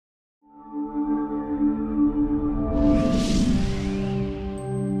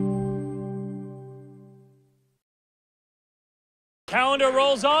calendar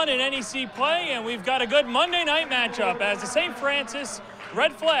rolls on in NEC play, and we've got a good Monday night matchup as the St. Francis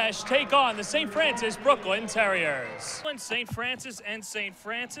Red Flash take on the St. Francis Brooklyn Terriers. St. Francis and St.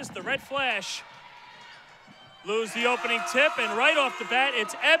 Francis, the Red Flash lose the opening tip, and right off the bat,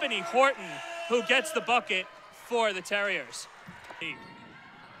 it's Ebony Horton who gets the bucket for the Terriers.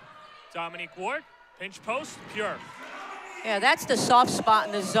 Dominique Ward, pinch post, pure. Yeah, that's the soft spot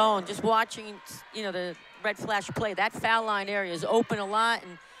in the zone. Just watching, the Red Flash play. That foul line area is open a lot,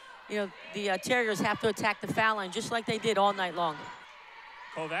 and, the Terriers have to attack the foul line just like they did all night long.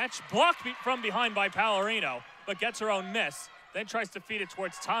 Kovac blocked from behind by Pallarino, but gets her own miss. Then tries to feed it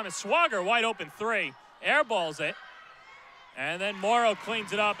towards Thomas. Swagger, wide open three. Airballs it. And then Morrow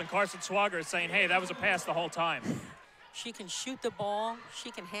cleans it up, and Carson Swagger is saying, hey, that was a pass the whole time. She can shoot the ball.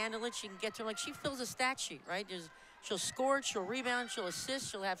 She can handle it. She can get to, she fills a stat sheet, right? She'll score, she'll rebound, she'll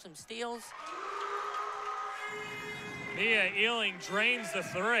assist, she'll have some steals. Mia Ealing drains the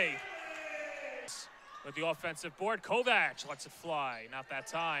three. With the offensive board, Kovac lets it fly. Not that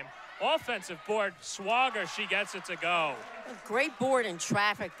time. Offensive board, Swagger, she gets it to go. A great board in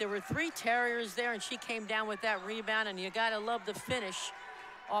traffic. There were 3 Terriers there, and she came down with that rebound, and you gotta love the finish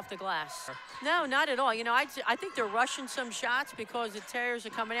off the glass. No, not at all. I think they're rushing some shots because the Terriers are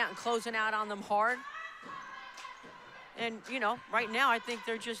coming out and closing out on them hard. And, right now I think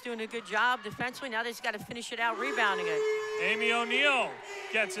they're just doing a good job defensively. Now they just got to finish it out, rebounding it. Amy O'Neill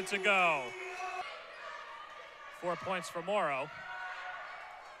gets it to go. 4 points for Morrow.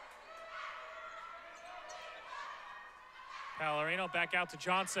 Pallarino back out to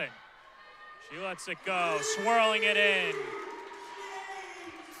Johnson. She lets it go, swirling it in.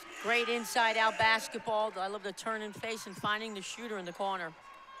 Great inside-out basketball. I love the turn and face and finding the shooter in the corner.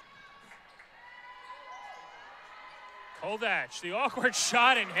 Kovac, the awkward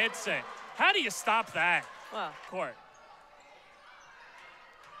shot, and hits it. How do you stop that? Well, court.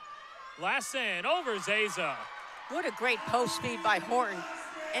 Lassen over Zaza. What a great post feed by Horton.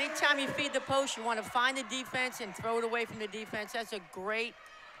 Anytime you feed the post, you want to find the defense and throw it away from the defense. That's a great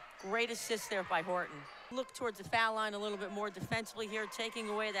assist there by Horton. Look towards the foul line a little bit more defensively here, taking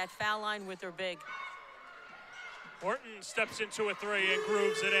away that foul line with her big. Horton steps into a three and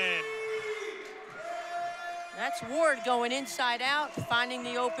grooves it in. That's Ward going inside out, finding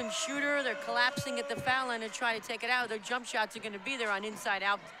the open shooter. They're collapsing at the foul line and trying to take it out. Their jump shots are going to be there on inside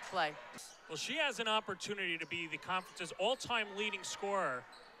out play. Well, she has an opportunity to be the conference's all-time leading scorer,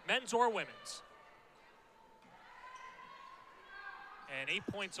 men's or women's. And 8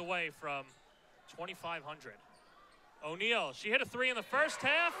 points away from 2,500. O'Neill, she hit a three in the first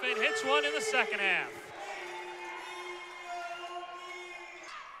half and hits one in the second half.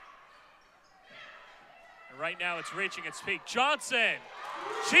 And right now it's reaching its peak. Johnson,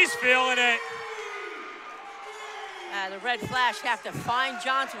 she's feeling it. The Red Flash have to find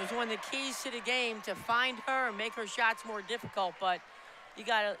Johnson. It was one of the keys to the game, to find her and make her shots more difficult. But you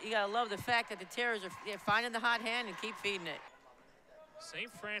gotta love the fact that the Terriers are finding the hot hand and keep feeding it. St.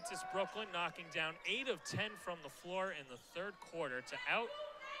 Francis Brooklyn knocking down 8 of 10 from the floor in the third quarter to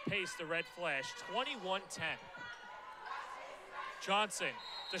outpace the Red Flash 21-10. Johnson,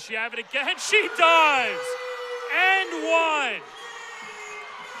 does she have it again? She does! And one!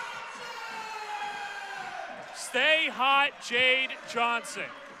 Stay hot, Jade Johnson.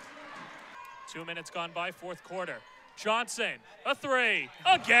 2 minutes gone by, fourth quarter. Johnson, a three,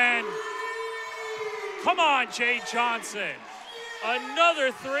 again. Come on, Jade Johnson.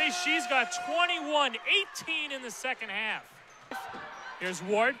 Another three. She's got 21, 18 in the second half. Here's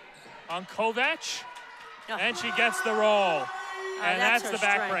Ward on Kovac, and she gets the roll. And that's the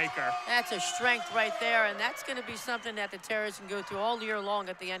backbreaker. That's a strength right there, and that's going to be something that the Terriers can go through all year long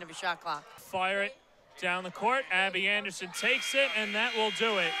at the end of a shot clock. Fire it down the court. Abby Anderson takes it, and that will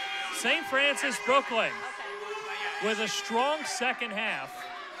do it. St. Francis Brooklyn, with a strong second half,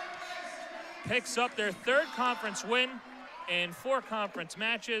 picks up their third conference win in 4 conference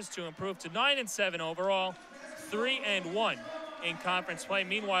matches to improve to 9-7 overall, 3-1 in conference play.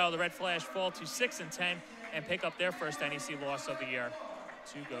 Meanwhile, the Red Flash fall to 6-10 and pick up their first NEC loss of the year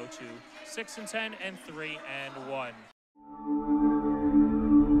to go to 6-10 and 3-1.